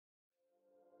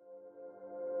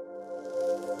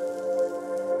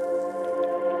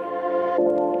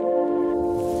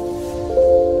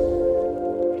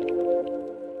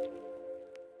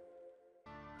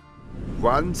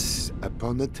Once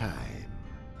upon a time,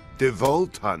 the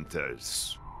Vault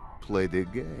Hunters played a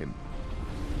game.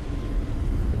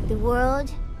 The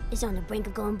world is on the brink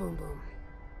of going boom boom.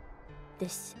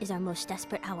 This is our most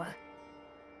desperate hour.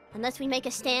 Unless we make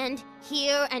a stand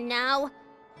here and now,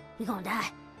 we gonna die.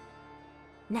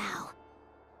 Now.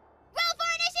 Roll for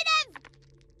initiative!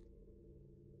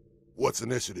 What's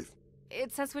initiative?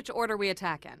 It says which order we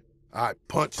attack in. I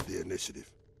punched the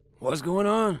initiative. What's going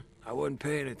on? I wasn't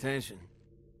paying attention.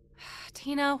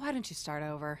 Tina, why don't you start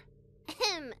over?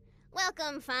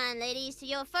 Welcome, fine ladies, to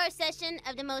your first session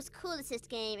of the most coolest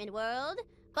game in the world,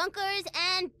 Bunkers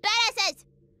and Badasses!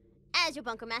 As your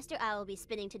bunker master, I will be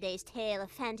spinning today's tale of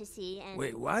fantasy and...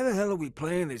 Wait, why the hell are we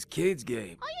playing this kid's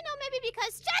game? Oh, you know, maybe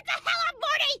because... Shut the hell up,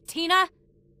 Morty! Tina?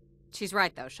 She's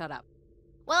right, though. Shut up.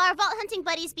 Well, our vault hunting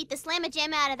buddies beat the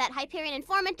slamma-jamma out of that Hyperion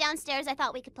informant downstairs. I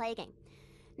thought we could play a game.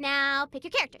 Now, pick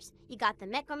your characters. You got the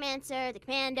Necromancer, the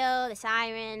Commando, the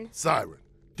Siren... Siren.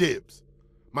 Dibs.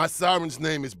 My Siren's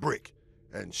name is Brick,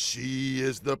 and she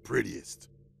is the prettiest.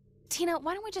 Tina,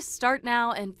 why don't we just start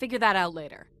now and figure that out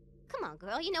later? Come on,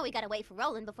 girl. You know we gotta wait for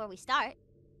Roland before we start.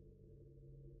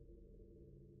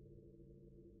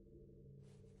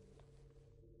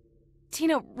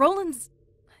 Tina, Roland's...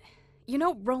 You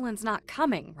know Roland's not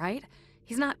coming, right?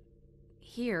 He's not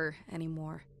here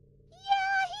anymore.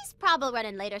 Yeah, he's probably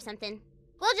running late or something.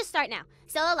 We'll just start now.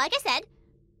 So, like I said...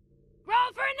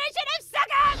 Roll for initiative,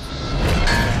 suckers!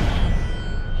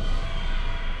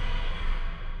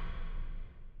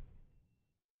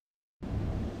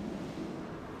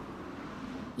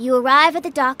 You arrive at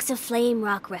the docks of Flame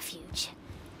Rock Refuge.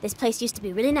 This place used to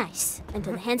be really nice,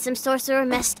 until the handsome sorcerer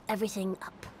messed everything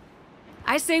up.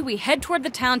 I say we head toward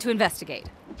the town to investigate.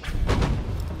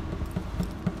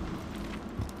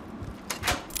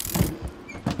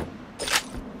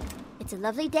 It's a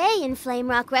lovely day in Flame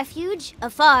Rock Refuge, a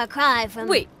far cry from...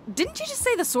 Wait, didn't you just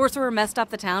say the sorcerer messed up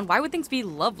the town? Why would things be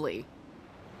lovely?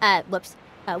 Whoops.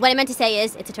 What I meant to say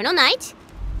is, it's eternal night,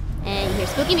 and you hear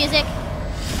spooky music,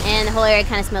 and the whole area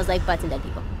kind of smells like butts and dead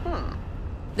people.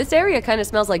 This area kind of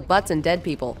smells like butts and dead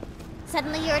people.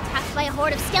 Suddenly you're attacked by a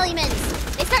horde of skelliemans.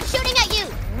 They start shooting at you!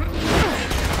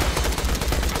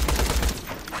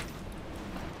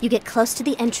 You get close to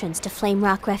the entrance to Flame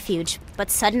Rock Refuge, but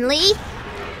suddenly...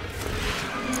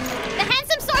 the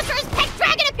handsome sorcerer's pet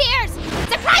dragon appears!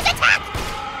 Surprise attack!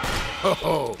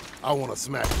 Oh, I want to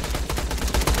smack it.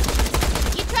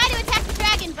 You try to attack the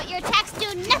dragon, but your attacks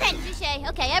do nothing! Touché.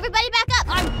 Okay, everybody back up!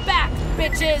 I'm back,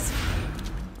 bitches!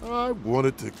 I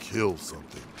wanted to kill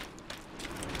something.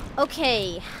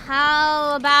 Okay,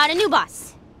 how about a new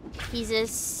boss? He's a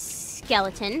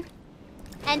skeleton.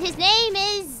 And his name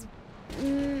is...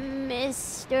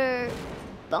 Mr.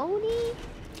 Bony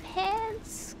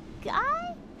Pants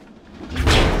Guy?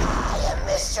 I am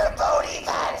Mr. Bony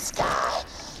Pants Guy.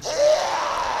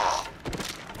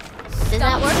 Does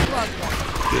that work?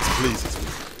 This pleases me.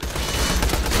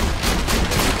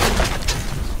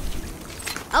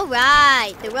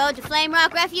 Alright, the road to Flame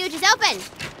Rock Refuge is open.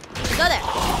 Go there.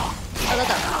 Go.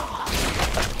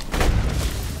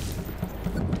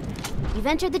 You've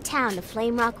entered the town of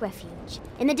Flame Rock Refuge.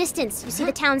 In the distance, you see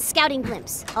the town's scouting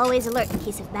blimps, always alert in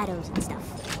case of battles and stuff.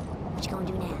 What you gonna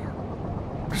do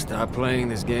now? Stop playing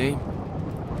this game?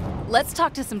 Let's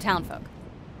talk to some townfolk.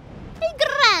 A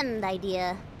grand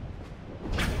idea.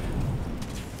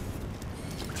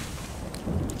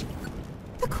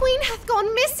 The Queen hath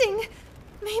gone missing.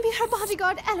 Maybe her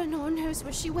bodyguard Eleanor knows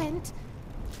where she went.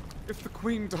 If the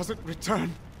Queen doesn't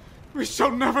return, we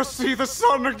shall never see the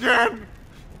sun again!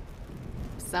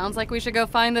 Sounds like we should go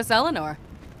find this Eleanor.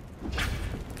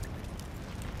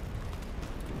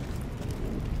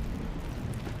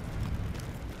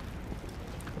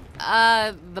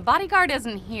 The bodyguard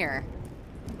isn't here.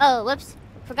 Oh, whoops.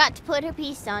 Forgot to put her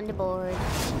piece on the board.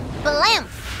 Blam!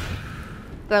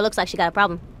 Girl looks like she got a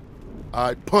problem.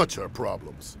 I'd punch her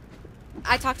problems.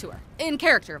 I talked to her. In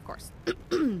character, of course.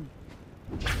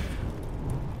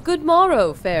 Good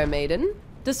morrow, fair maiden.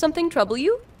 Does something trouble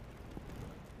you?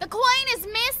 The Queen is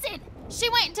missing! She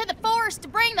went into the forest to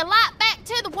bring the light back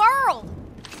to the world!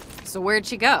 So where'd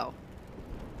she go?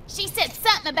 She said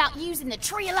something about using the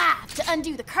Tree of Life to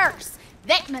undo the curse.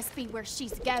 That must be where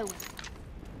she's going.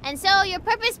 And so your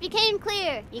purpose became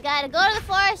clear. You gotta go to the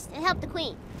forest and help the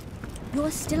Queen. You're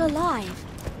still alive.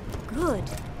 Good.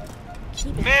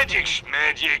 Keep it. Magic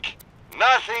schmagic.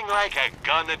 Nothing like a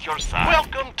gun at your side.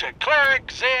 Welcome to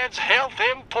Cleric Zed's Health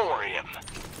Emporium.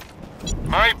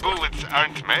 My bullets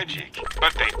aren't magic,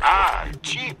 but they are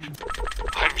cheap.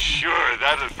 I'm sure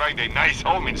that'll find a nice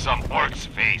home in some orc's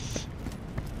face.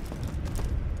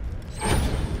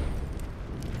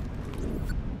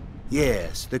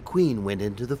 Yes, the Queen went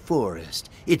into the forest.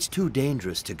 It's too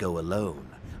dangerous to go alone.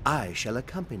 I shall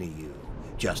accompany you.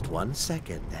 Just 1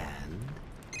 second, and...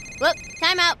 Whoop,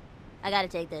 time out. I gotta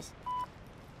take this.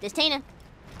 This Tina.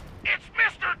 It's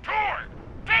Mr. Tor!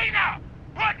 Tina!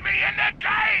 Put me in the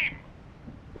game!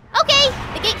 Okay,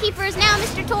 the gatekeeper is now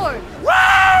Mr. Tor.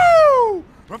 Woo!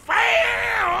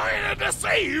 Delighted to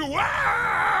see you!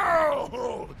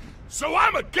 Wow! So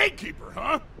I'm a gatekeeper,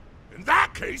 huh? In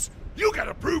that case, you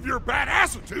gotta prove your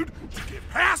badassitude to get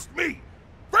past me.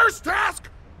 First task,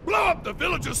 blow up the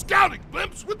village's scouting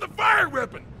blimps with the fire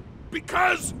weapon.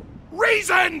 Because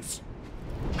reasons!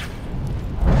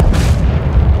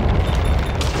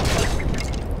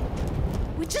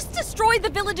 We just destroyed the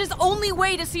village's only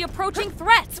way to see approaching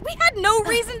threats. We had no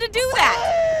reason to do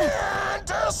that.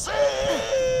 Fantasy!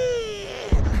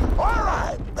 All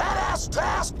right, badass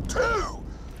task 2.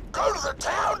 Go to the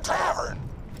town tavern.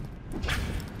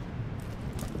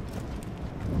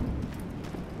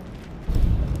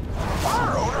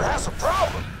 Our owner has a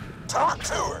problem. Talk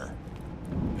to her.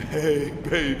 Hey,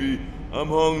 baby. I'm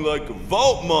hung like a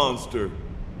vault monster.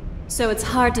 So it's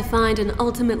hard to find and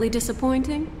ultimately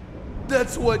disappointing?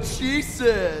 That's what she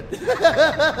said.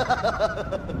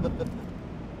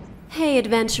 Hey,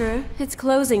 adventurer. It's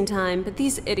closing time, but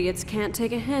these idiots can't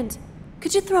take a hint.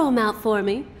 Could you throw them out for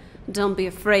me? Don't be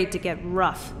afraid to get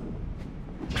rough.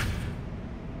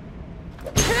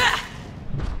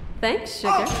 Thanks,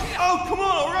 sugar. Oh, come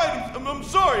on, all right. I'm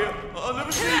sorry. I'll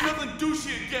never say nothing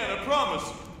douchey again, I promise.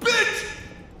 Bitch!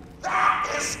 That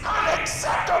is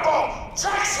unacceptable!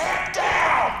 Chase him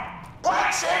down!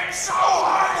 Punch him so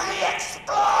hard he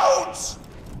explodes!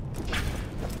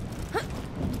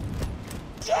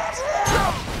 Get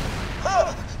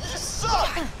him! You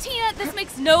suck! Tina, this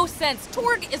makes no sense.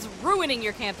 Torg is ruining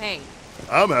your campaign.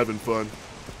 I'm having fun.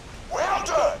 Well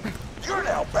done! You're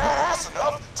now badass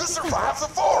enough to survive the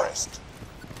forest!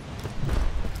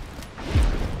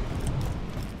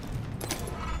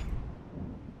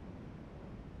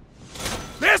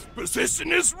 This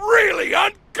position is really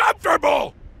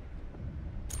uncomfortable!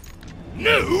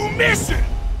 New mission!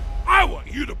 I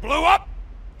want you to blow up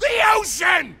the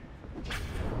ocean!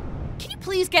 Can you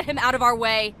please get him out of our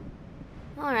way?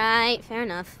 All right, fair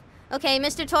enough. Okay,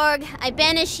 Mr. Torg, I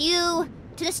banish you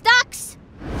to the stocks.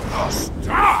 The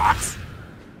stocks?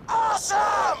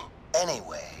 Awesome!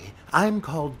 Anyway, I'm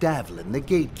called Davlin, the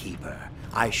gatekeeper.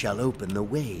 I shall open the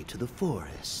way to the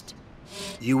forest.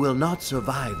 You will not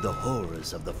survive the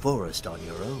horrors of the forest on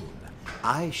your own.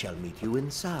 I shall meet you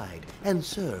inside and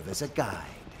serve as a guide.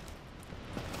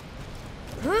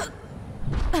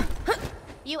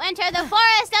 You enter the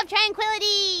forest of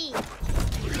tranquility.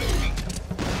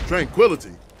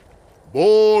 Tranquility?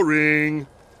 Boring.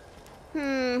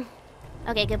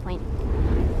 Okay, good point.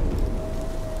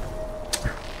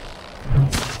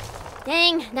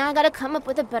 Dang, now I gotta come up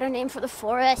with a better name for the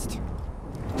forest.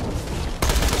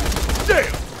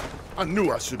 Damn! I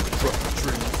knew I shouldn't have struck the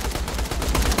tree.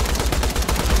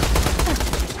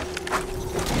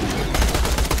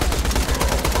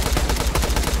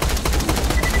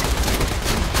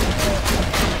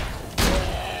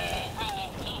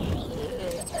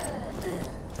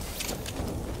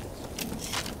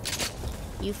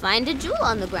 You find a jewel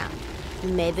on the ground.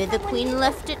 Maybe the queen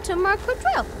left it to mark her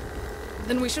trail.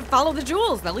 Then we should follow the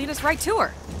jewels. They'll lead us right to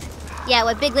her. Yeah,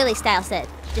 what Big Lily Style said.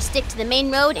 Just stick to the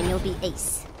main road and you'll be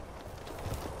ace.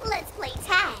 Let's play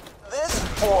tag. This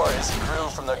forest grew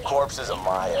from the corpses of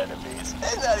my enemies.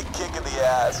 Isn't that a kick in the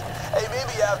ass? Hey,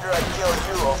 maybe after I kill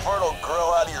you, a fern will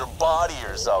grow out of your body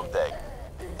or something.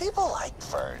 People like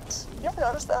ferns. You ever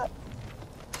notice that?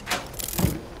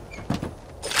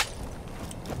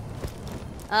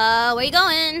 Where you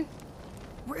going?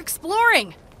 We're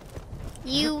exploring.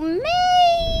 You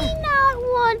may not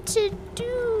want to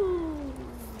do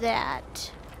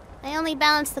that. I only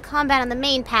balanced the combat on the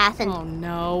main path and... Oh,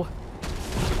 no.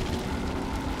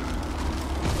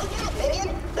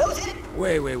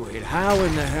 Wait. How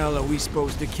in the hell are we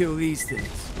supposed to kill these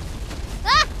things?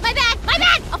 Ah! My bad!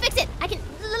 I'll fix it!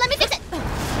 Let me fix it!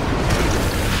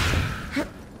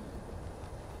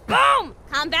 Boom!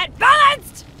 Combat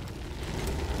balanced!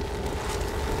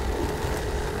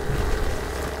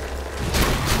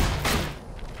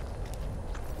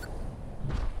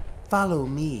 Follow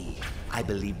me. I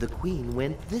believe the queen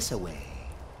went this way.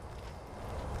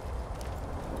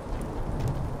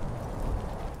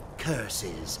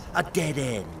 Curses, a dead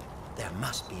end. There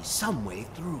must be some way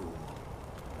through.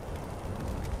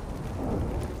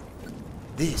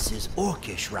 This is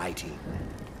Orcish writing.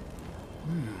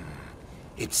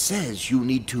 It says you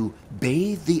need to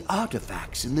bathe the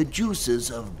artifacts in the juices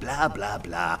of blah blah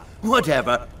blah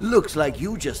Whatever. Looks like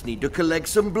you just need to collect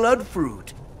some blood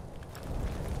fruit.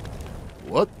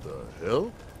 What the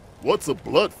hell? What's a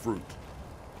blood fruit?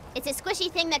 It's a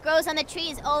squishy thing that grows on the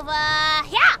trees over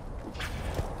here!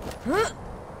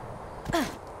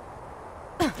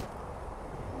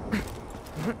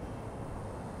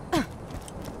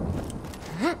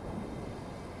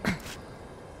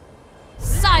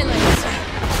 Silence!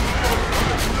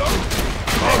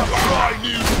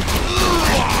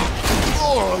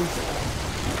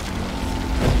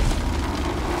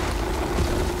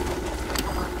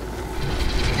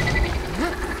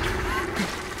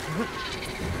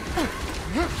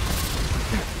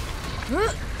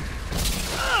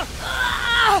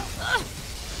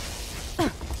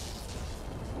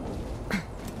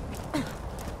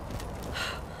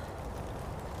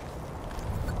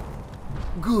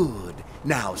 Good.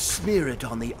 Now smear it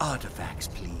on the artifacts,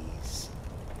 please.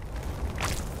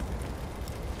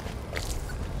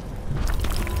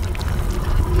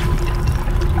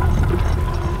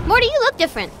 Morty, you look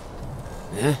different.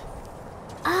 Huh?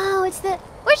 Oh, it's the...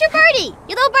 Where's your birdie?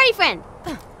 Your little birdie friend.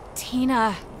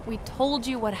 Tina, we told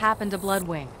you what happened to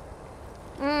Bloodwing.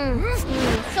 So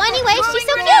anyway, she's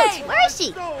so cute. Where is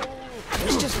she?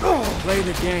 Let's just play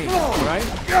the game, right?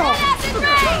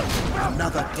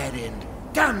 Another dead end.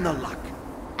 Damn the luck.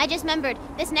 I just remembered,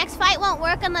 this next fight won't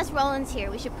work unless Roland's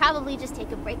here. We should probably just take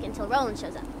a break until Roland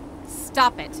shows up.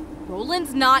 Stop it.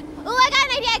 Roland's not... Oh, I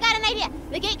got an idea.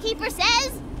 The gatekeeper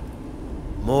says...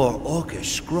 More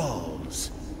orcish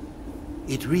scrawls.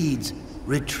 It reads,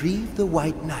 "Retrieve the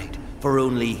White Knight, for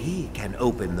only he can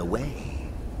open the way."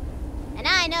 And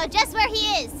I know just where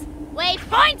he is.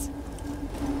 Waypoint!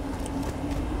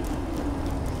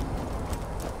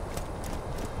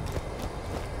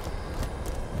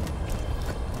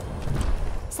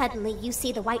 Suddenly, you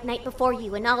see the White Knight before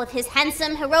you in all of his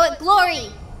handsome, heroic glory.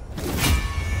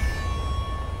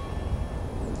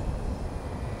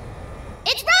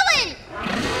 It's Roland!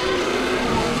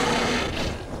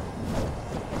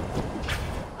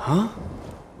 Huh?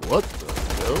 What the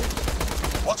hell?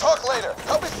 We'll talk later.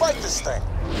 Help me fight this thing.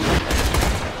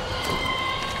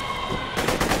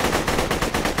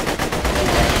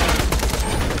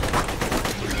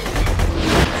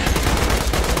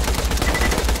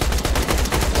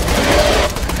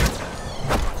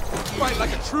 Fight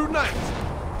like a true knight.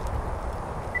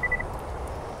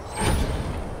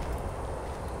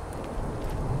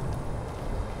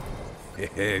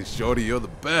 Hey, Shorty, you're the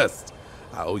best.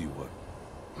 I owe you one.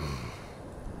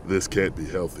 This can't be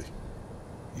healthy.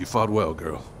 You fought well,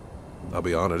 girl. I'll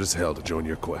be honored as hell to join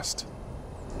your quest.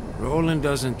 Roland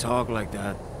doesn't talk like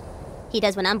that. He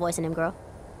does when I'm voicing him, girl.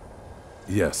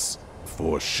 Yes,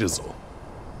 for shizzle.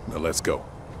 Now let's go.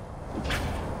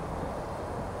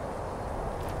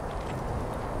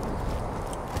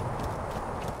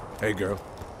 Hey, girl.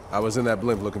 I was in that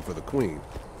blimp looking for the Queen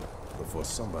before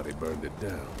somebody burned it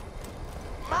down.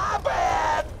 My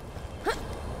bad!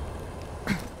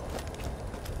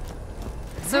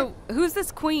 So, who's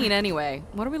this queen anyway?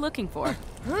 What are we looking for?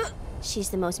 She's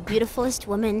the most beautifulest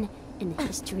woman in the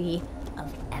history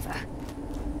of ever.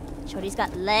 Shorty's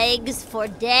got legs for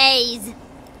days.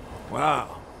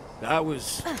 Wow, that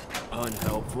was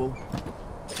unhelpful.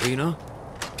 Tina?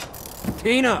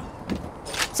 Tina!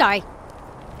 Sorry.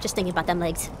 Just thinking about them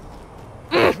legs.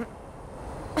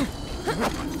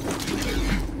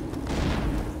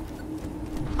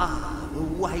 Ah, the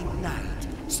White Knight.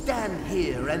 Stand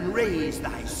here and raise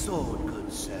thy sword,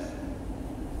 good sir.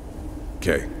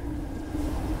 Okay.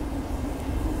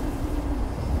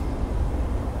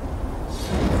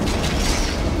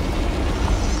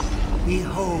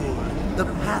 Behold, the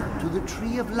path to the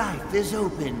Tree of Life is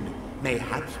open.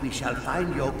 Mayhaps we shall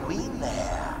find your queen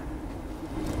there.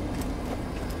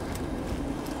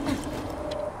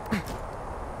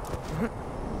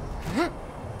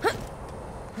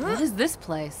 What is this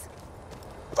place?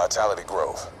 Vitality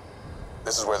Grove.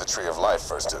 This is where the Tree of Life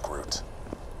first took root.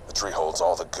 The tree holds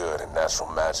all the good and natural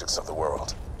magics of the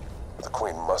world. The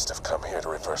Queen must have come here to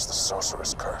reverse the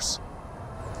sorcerer's curse.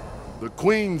 The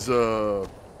Queen's,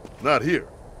 not here.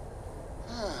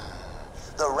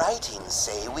 The writings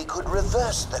say we could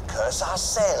reverse the curse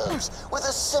ourselves with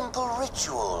a simple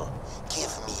ritual.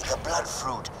 Give me the blood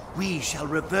fruit. We shall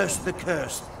reverse the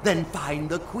curse, then find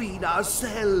the Queen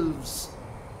ourselves.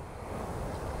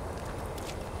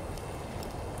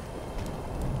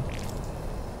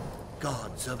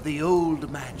 Gods of the old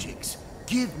magics,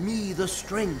 give me the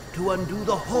strength to undo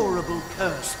the horrible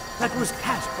curse that was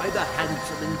cast by the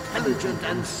handsome, intelligent,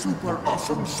 and super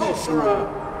awesome sorcerer.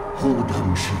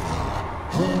 Hodam Shiva,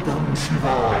 Hodam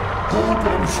Shiva,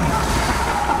 Hodam Shiva.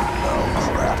 Oh,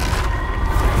 crap.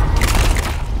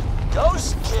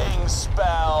 Ghost King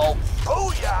spell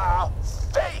Booyah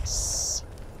Face.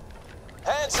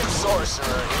 Handsome sorcerer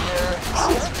here.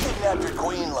 See, I kidnapped your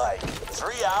queen like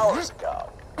 3 hours ago.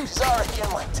 She's already in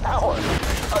my tower.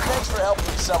 Thanks for helping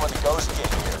me summon the Ghost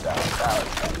King here downtown.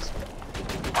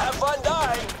 Have fun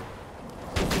dying.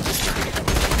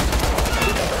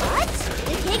 What?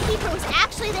 The gatekeeper was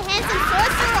actually the handsome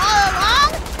sorcerer all along?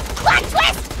 Plot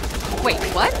twist! Wait,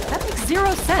 what? That makes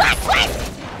 0 sense. Plot twist!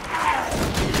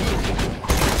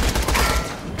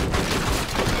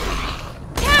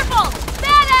 Careful!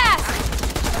 Badass!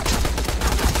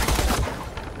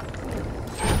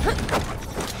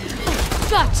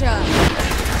 Gotcha!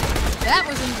 That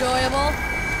was enjoyable.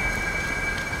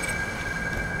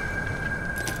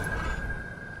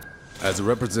 As a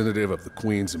representative of the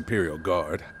Queen's Imperial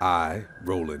Guard, I,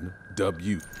 Roland, dub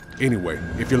you. Anyway,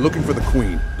 if you're looking for the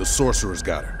Queen, the sorcerer's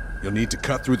got her. You'll need to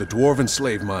cut through the dwarven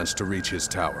slave mines to reach his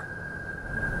tower.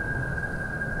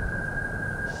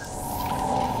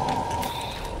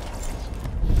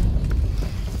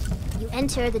 You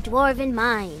enter the dwarven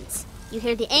mines. You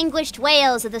hear the anguished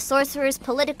wails of the sorcerer's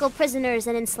political prisoners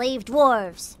and enslaved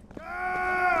dwarves.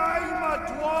 I'm a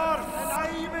dwarf and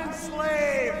I'm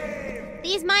enslaved!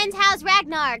 These mines house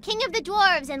Ragnar, king of the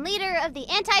dwarves and leader of the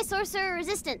anti-sorcerer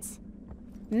resistance.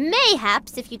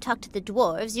 Mayhaps, if you talk to the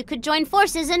dwarves, you could join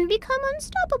forces and become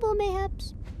unstoppable,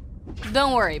 mayhaps.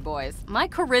 Don't worry, boys. My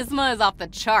charisma is off the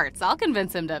charts. I'll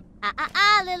convince him to...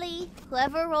 Lily.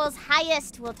 Whoever rolls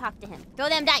highest will talk to him. Throw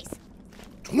them dice.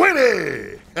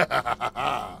 20!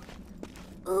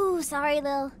 Ooh, sorry,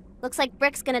 Lil. Looks like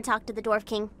Brick's gonna talk to the Dwarf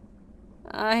King.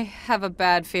 I have a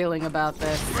bad feeling about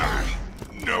this.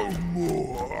 No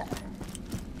more.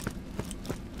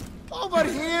 Over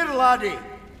here, laddie.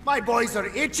 My boys are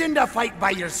itching to fight by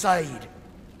your side.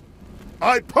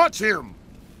 I punch him!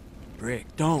 Brick,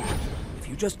 don't. If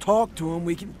you just talk to him,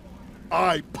 we can...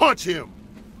 I punch him!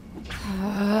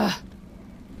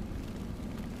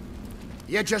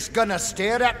 You just gonna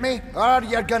stare at me, or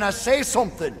you gonna say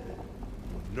something?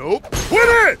 Nope. Quit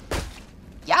it!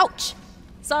 Youch!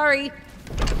 Sorry.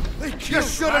 You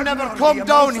should have never come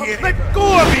down here. Let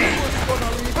go of me!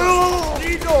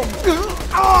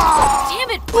 Damn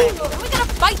it, Brick! We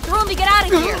gotta fight through him to get out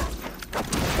of here!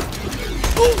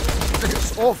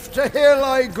 It's off to hell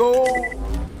I go!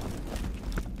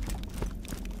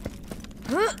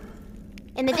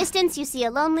 In the distance, you see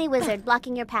a lonely wizard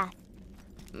blocking your path.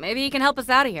 Maybe he can help us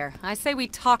out of here. I say we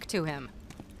talk to him.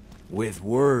 With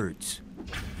words.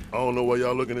 I don't know why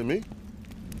y'all looking at me.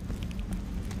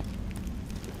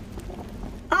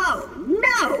 Oh,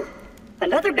 no!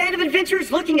 Another band of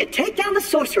adventurers looking to take down the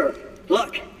sorcerer.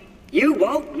 Look, you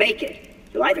won't make it.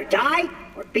 You'll either die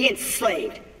or be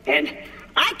enslaved. And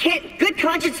I can't in good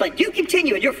conscience let you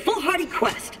continue in your foolhardy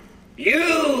quest.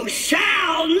 You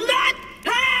shall not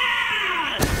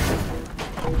pass!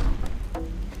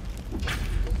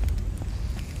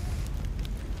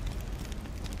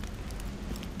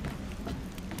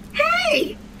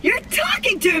 Hey! You're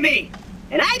talking to me!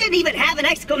 And I didn't even have an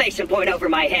exclamation point over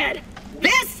my head.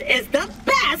 This is the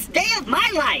best day of my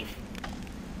life!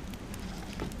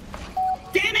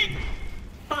 Damn it!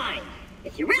 Fine.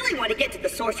 If you really want to get to the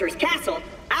sorcerer's castle,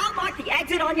 I'll mark the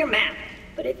exit on your map.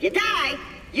 But if you die,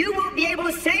 you won't be able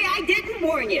to say I didn't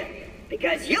warn you,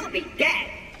 because you'll be dead.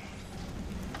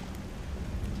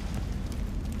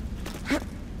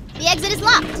 The exit is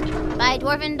locked by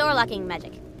dwarven door locking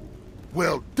magic.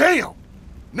 Well, damn!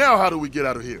 Now how do we get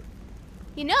out of here?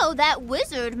 You know, that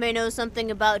wizard may know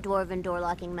something about dwarven door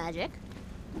locking magic.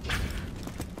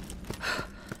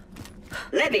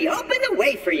 Let me open the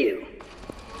way for you.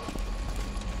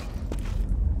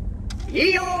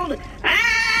 Yield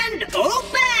and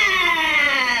open!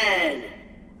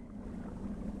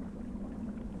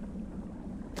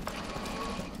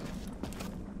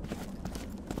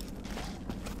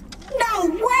 No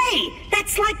way!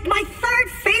 That's like my third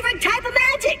favorite type of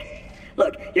magic!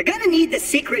 Look, you're gonna need the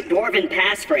secret dwarven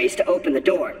passphrase to open the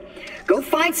door. Go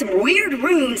find some weird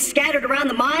runes scattered around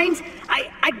the mines.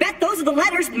 I bet those are the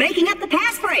letters making up the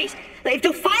passphrase. If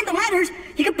you'll find the letters,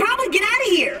 you can probably get out of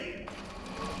here.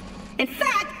 In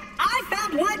fact, I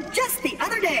found one just the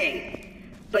other day.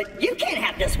 But you can't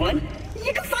have this one.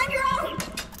 You can find your own.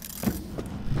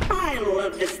 I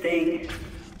love this thing.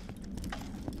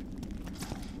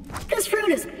 This fruit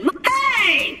is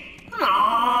hey!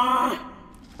 Aww.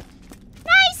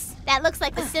 Nice! That looks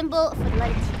like the symbol for the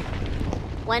letter T.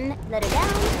 One letter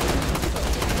down.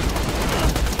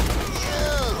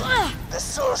 The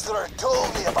sorcerer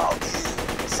told me about you.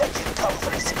 Said you'd come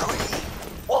for his queen.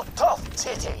 Well, tough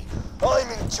titty. I'm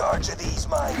in charge of these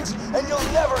mines, and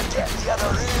you'll never get the other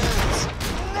runes.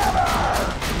 Never!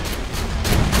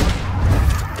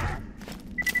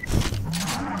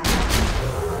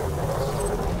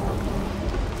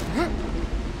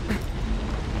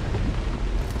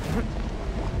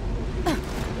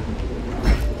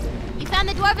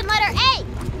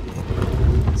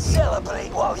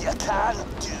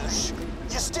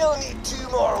 still need 2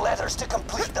 more letters to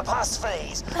complete the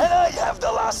passphrase, and I have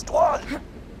the last one.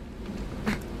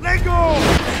 Let go!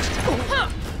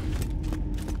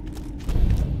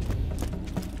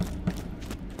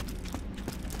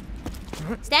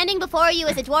 Standing before you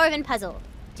is a dwarven puzzle.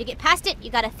 To get past it,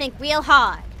 you gotta think real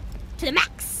hard. To the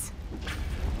max!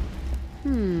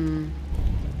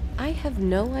 I have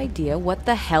no idea what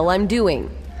the hell I'm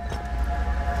doing.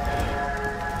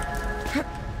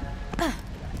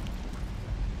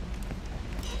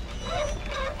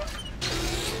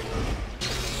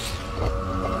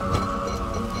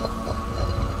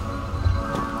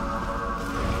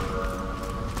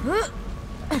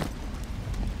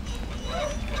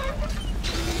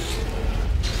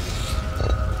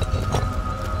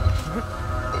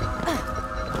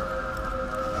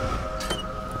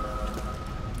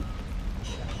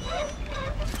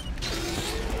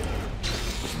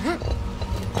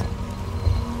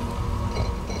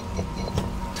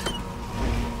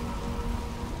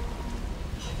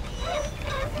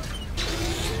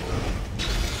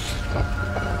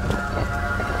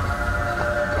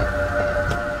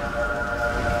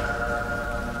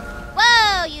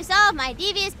 My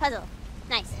devious puzzle.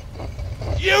 Nice.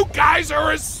 You guys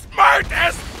are as smart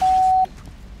as...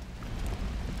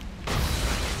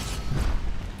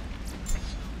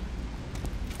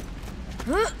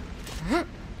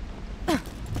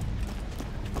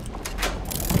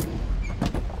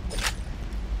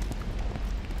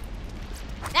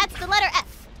 That's the letter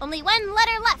F. Only one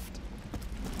letter left.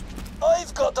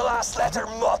 I've got the last letter,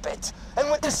 Muppet. And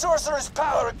with the sorcerer's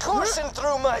power coursing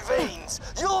through my veins,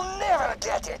 you'll never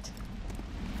get it.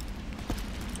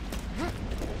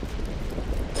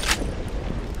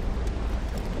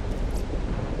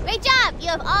 Great job! You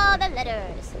have all the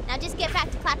letters. Now just get back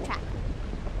to Claptrap.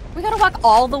 We gotta walk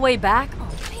all the way back?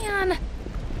 Oh, man.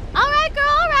 All right, girl,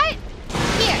 all right.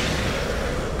 Here.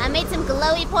 I made some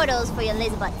glowy portals for your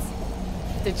laser butts.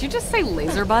 Did you just say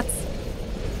laser butts?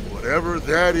 Whatever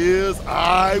that is,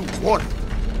 I want it.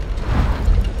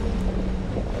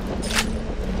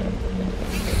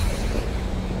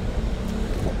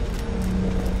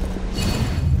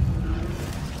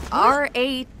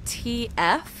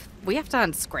 RATF? We have to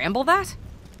unscramble that?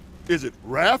 Is it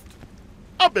raft?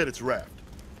 I bet it's raft.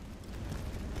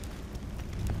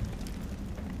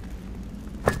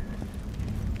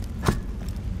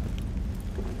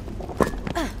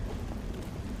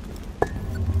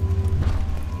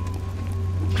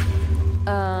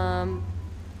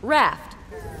 Raft.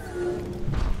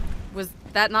 Was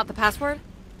that not the password?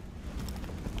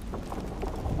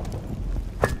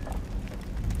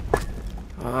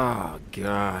 Oh,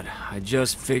 God. I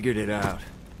just figured it out.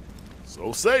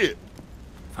 So say it.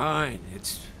 Fine,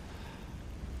 it's...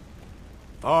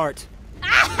 art.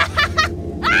 Oh,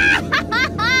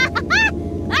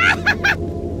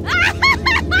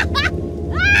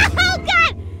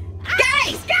 God!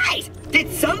 Guys!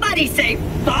 Did somebody say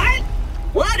fart?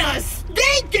 What a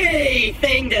stinky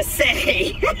thing to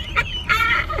say!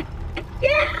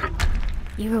 Yeah!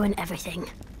 You ruin everything.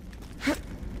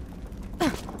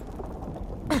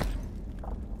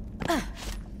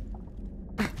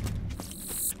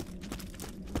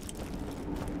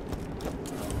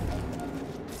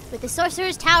 With the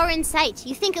Sorcerer's Tower in sight,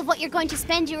 you think of what you're going to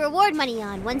spend your reward money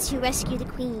on once you rescue the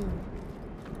Queen.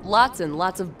 Lots and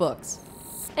lots of books.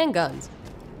 And guns.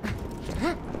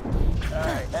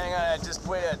 Alright, hang on, just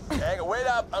wait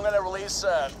up. I'm gonna release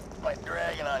my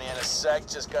dragon on you in a sec.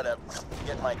 Just gotta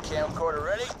get my camcorder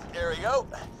ready. There we go.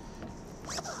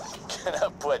 Gonna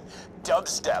put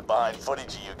dubstep behind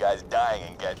footage of you guys dying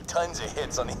and get tons of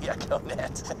hits on the Echo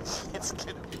Net. It's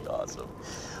gonna be awesome.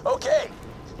 Okay,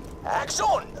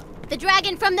 action! The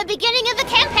dragon from the beginning of the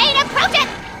campaign approaches!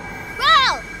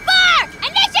 Roll for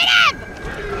initiative!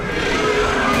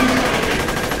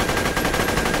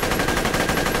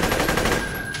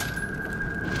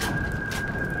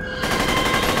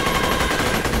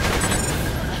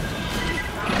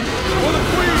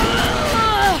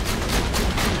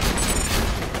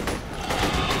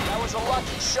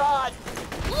 Shot!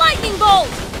 Lightning bolt!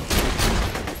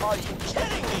 Are you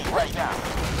kidding me right now?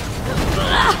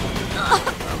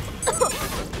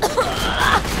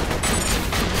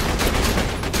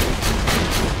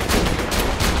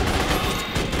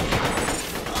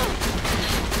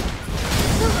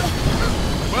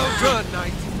 Well done,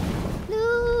 Knight.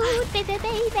 Loot, baby,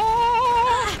 baby!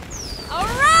 All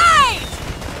right!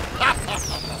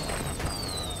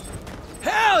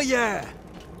 Hell yeah!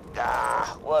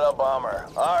 Ah, what a bummer.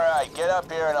 Alright, get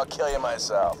up here and I'll kill you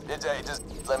myself. Just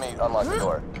let me unlock the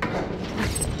door.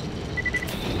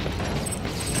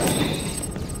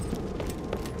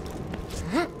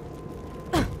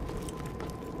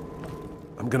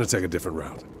 I'm gonna take a different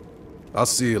route. I'll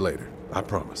see you later, I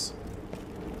promise.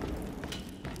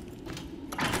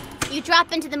 You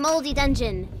drop into the moldy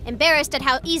dungeon, embarrassed at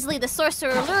how easily the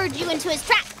sorcerer lured you into his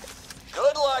trap.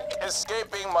 Good luck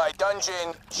escaping my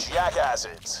dungeon,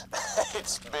 jackasses.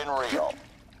 It's been real.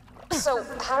 So,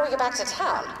 how do we get back to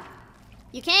town?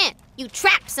 You can't. You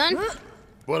trapped, son.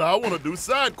 But I want to do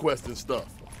side quests and stuff.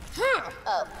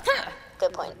 Oh,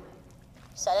 good point.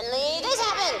 Suddenly, this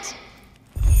happened.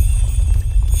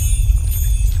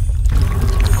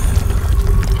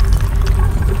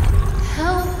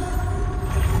 Help.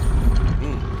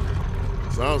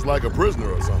 Sounds like a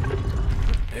prisoner or something.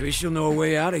 Maybe she'll know a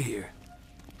way out of here.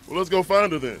 Well, let's go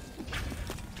find her then.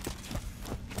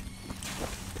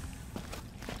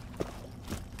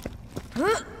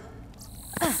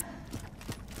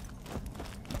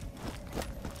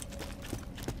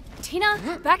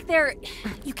 Tina, back there,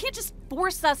 you can't just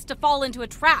force us to fall into a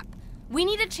trap. We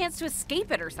need a chance to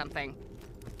escape it or something.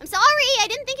 I'm sorry, I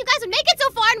didn't think you guys would make it so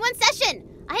far in one session.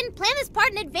 I hadn't planned this part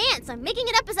in advance. I'm making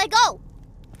it up as I go.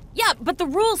 Yeah, but the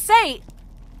rules say...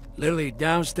 Lily,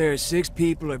 downstairs 6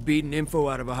 people are beating info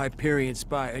out of a Hyperion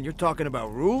spy, and you're talking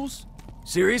about rules?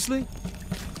 Seriously?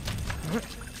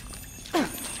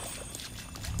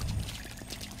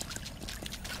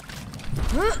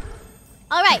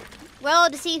 All right, roll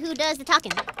to see who does the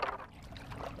talking.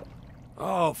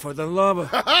 Oh, for the love of...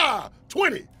 Ha ha!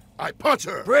 20! I punch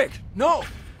her! Brick, no!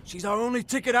 She's our only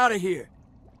ticket out of here.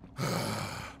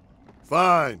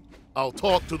 Fine. I'll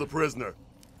talk to the prisoner.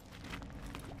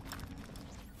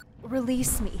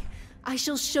 Release me. I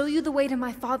shall show you the way to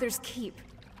my father's keep.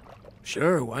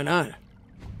 Sure, why not?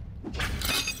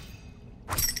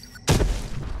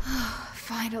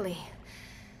 Finally.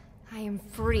 I am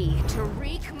free to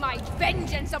wreak my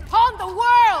vengeance upon the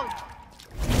world!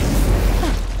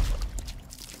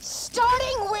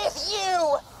 Starting with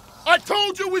you! I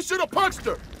told you we should have punched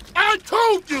her! I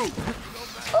told you!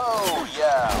 Oh,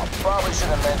 yeah. Probably should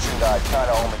have mentioned I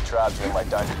kinda only trapped you in my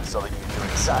dungeon so that you do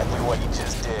exactly what you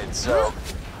just did, so...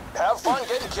 Have fun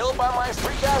getting killed by my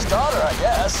freak-ass daughter, I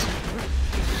guess.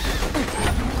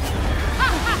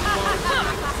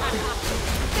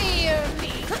 Fear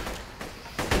me!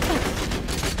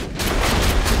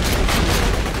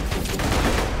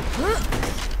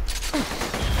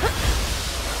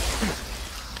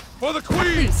 For the Queen!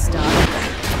 Please stop.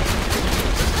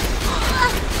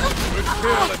 Good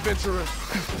kill, adventurer.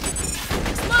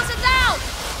 Close it down!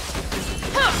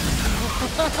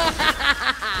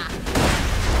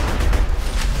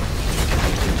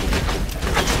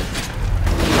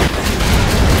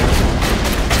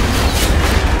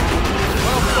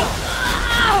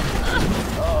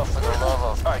 Oh, for the love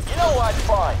of... Alright, you know what?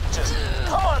 Fine. Just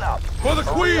come on up. For the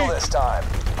Queen! Real this time.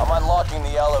 I'm unlocking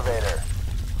the elevator.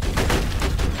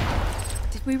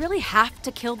 Did we really have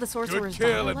to kill the sorcerer's Good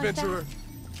kill, daughter like adventurer. that?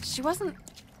 She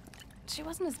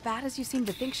wasn't as bad as you seem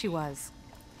to think she was.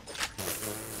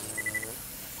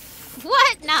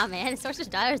 What? Nah, man, the sorcerer's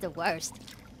daughter is the worst.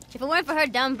 If it weren't for her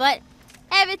dumb butt,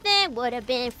 everything would have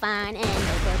been fine and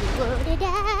nobody would have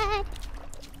died.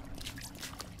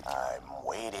 I'm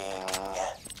waiting.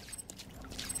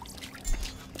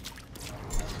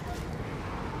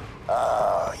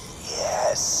 Oh,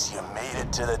 yes. You made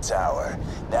it to the tower.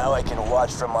 Now I can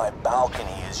watch from my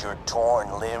balcony as your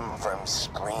torn limb from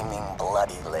screaming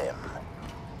bloody limb.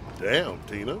 Damn,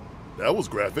 Tina. That was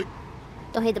graphic.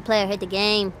 Don't hate the player, hate the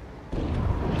game.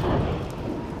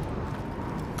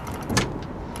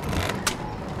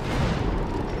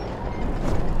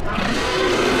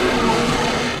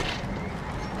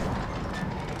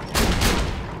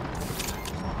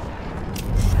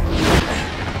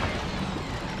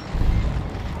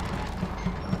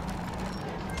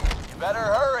 Better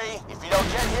hurry. If you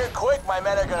don't get here quick, my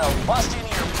men are gonna bust into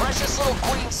your precious little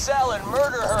queen's cell and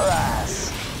murder her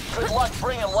ass. Good luck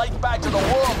bringing light back to the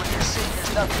world when your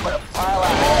savior's nothing but a pile of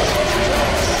ass.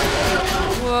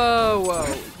 Whoa,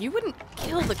 whoa. You wouldn't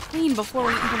kill the queen before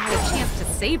we even had a chance to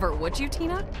save her, would you,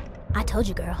 Tina? I told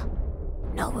you, girl.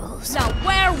 No rules. Now,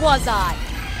 where was I?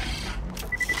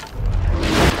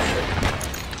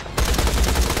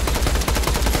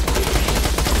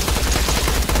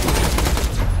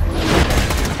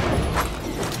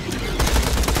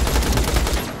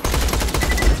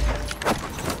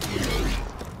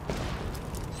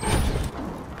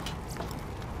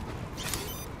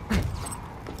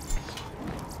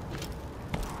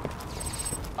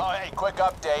 Quick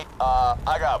update.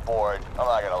 I got bored. I'm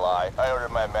not gonna lie. I ordered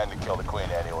my men to kill the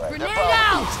queen anyway. Grenade They're probably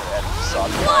out! using it to suck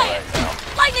me Quiet! right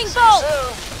now. Lightning See bolt! you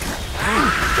soon.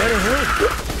 Better hurry.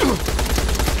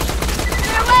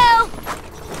 Farewell!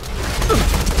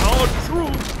 Our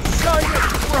truth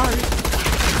shineth bright.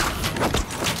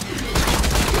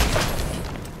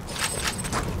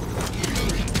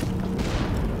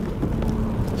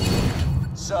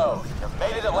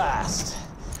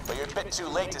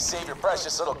 save your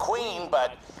precious little queen,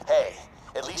 but hey,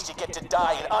 at least you get to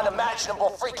die in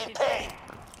unimaginable freaking pain.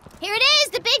 Here it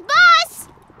is, the big boss!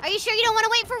 Are you sure you don't want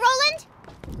to wait for Roland?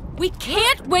 We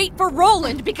can't wait for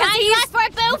Roland because Time he's... you asked for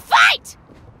it, boo! Fight!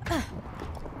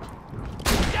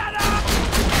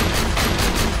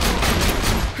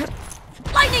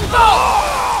 Lightning bolt!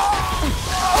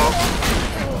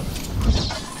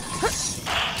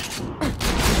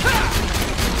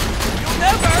 You'll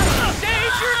never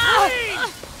stage your queen!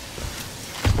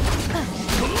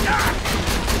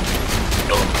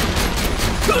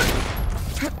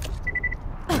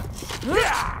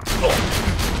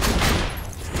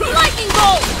 Lightning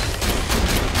bolt!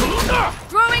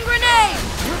 Throwing grenade!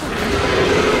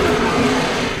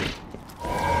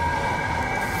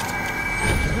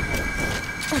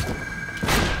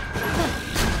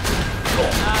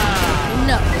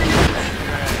 No.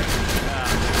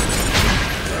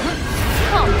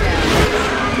 Calm down.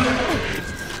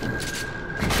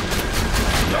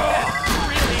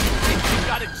 Really think you've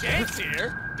got a chance here,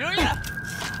 do ya?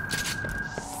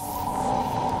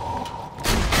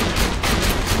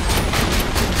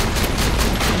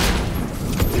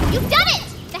 You've done it!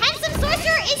 The handsome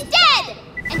sorcerer is dead!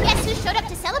 And guess who showed up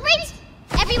to celebrate?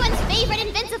 Everyone's favorite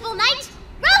invincible knight,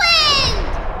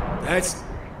 Roland!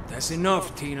 That's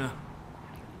enough, Tina.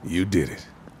 You did it.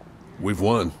 We've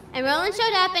won. And Roland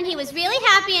showed up and he was really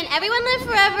happy and everyone lived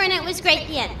forever and it was great,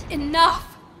 the end.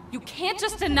 Enough! You can't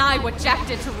just deny what Jack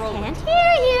did to Roland. Can't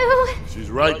hear you. She's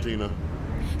right, Tina.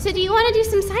 So do you want to do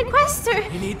some side quests or?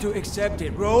 You need to accept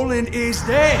it. Roland is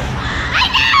dead. I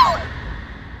know!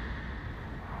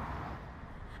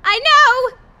 I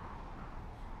know!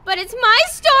 But it's my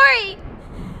story!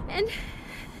 And...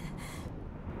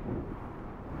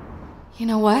 You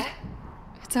know what?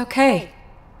 It's okay.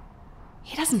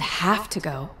 He doesn't have to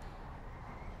go.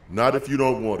 Not if you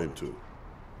don't want him to.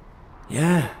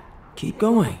 Yeah, keep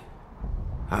going.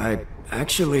 I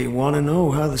actually want to know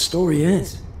how the story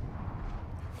ends.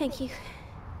 Thank you.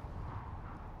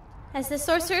 As the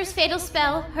sorcerer's fatal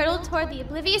spell hurtled toward the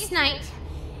oblivious knight,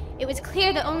 it was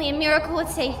clear that only a miracle would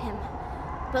save him.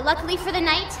 But luckily for the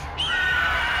knight,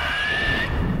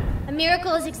 a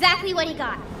miracle is exactly what he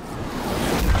got.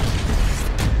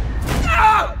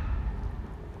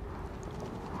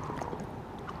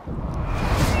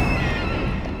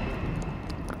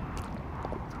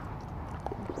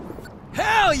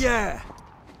 Hell yeah!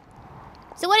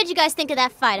 So what did you guys think of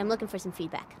that fight? I'm looking for some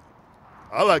feedback.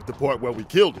 I like the part where we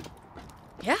killed him.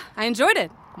 Yeah, I enjoyed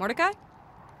it. Mordecai?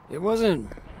 It wasn't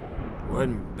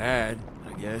bad,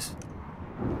 I guess.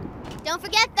 Don't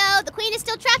forget, though, the queen is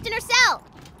still trapped in her cell.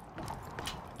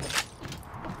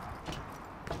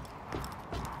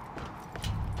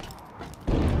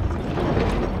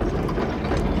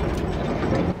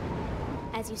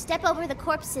 As you step over the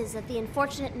corpses of the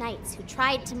unfortunate knights who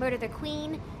tried to murder their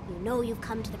queen, you know you've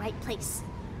come to the right place.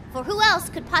 For who else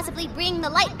could possibly bring the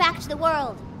light back to the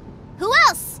world? Who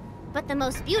else but the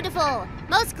most beautiful,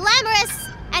 most glamorous,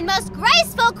 and most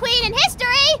graceful queen in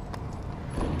history?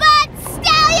 But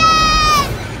Stallion!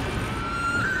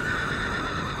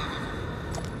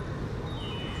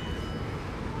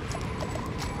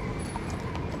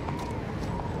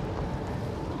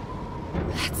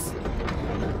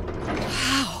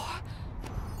 Wow.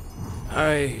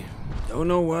 I don't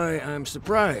know why I'm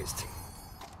surprised.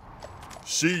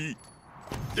 She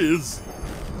is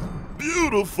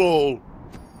beautiful.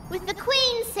 With the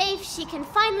queen safe, she can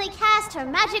finally cast her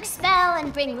magic spell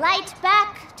and bring light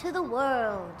back to the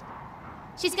world.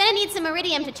 She's gonna need some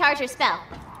iridium to charge her spell.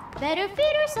 Better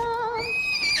feed her some.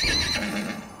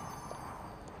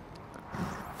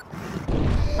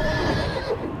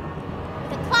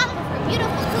 With a clock of her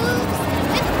beautiful hooves and a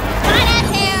whip of her fine-ass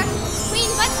hair,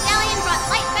 Queen Butt Stallion brought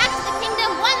light back to the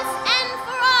kingdom once and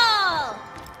for all.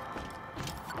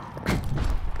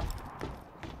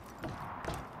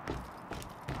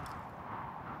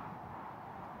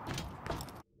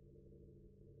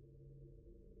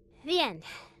 The end.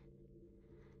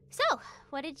 So,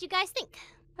 what did you guys think?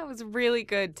 That was really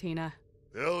good, Tina.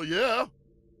 Hell yeah.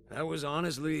 That was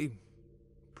honestly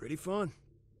pretty fun.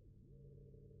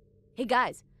 Hey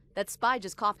guys, that spy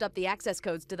just coughed up the access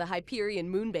codes to the Hyperion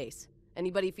moon base.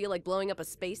 Anybody feel like blowing up a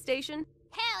space station?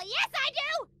 Hell yes, I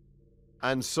do!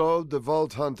 And so the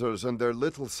Vault Hunters and their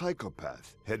little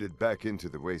psychopath headed back into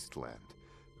the wasteland.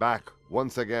 Back,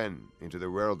 once again, into the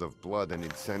world of blood and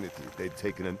insanity they'd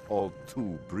taken an all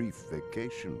too brief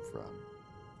vacation from.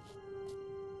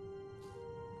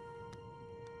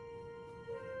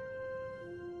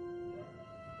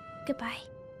 Goodbye.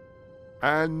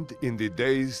 And in the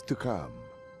days to come,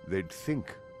 they'd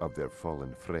think of their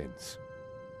fallen friends,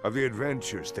 of the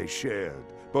adventures they shared,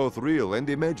 both real and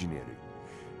imaginary.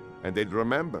 And they'd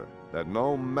remember that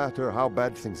no matter how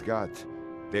bad things got,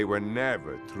 they were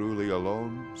never truly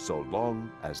alone so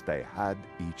long as they had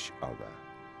each other.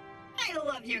 I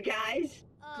love you guys.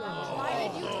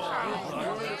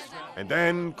 And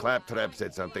then Claptrap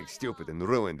said something stupid and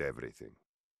ruined everything.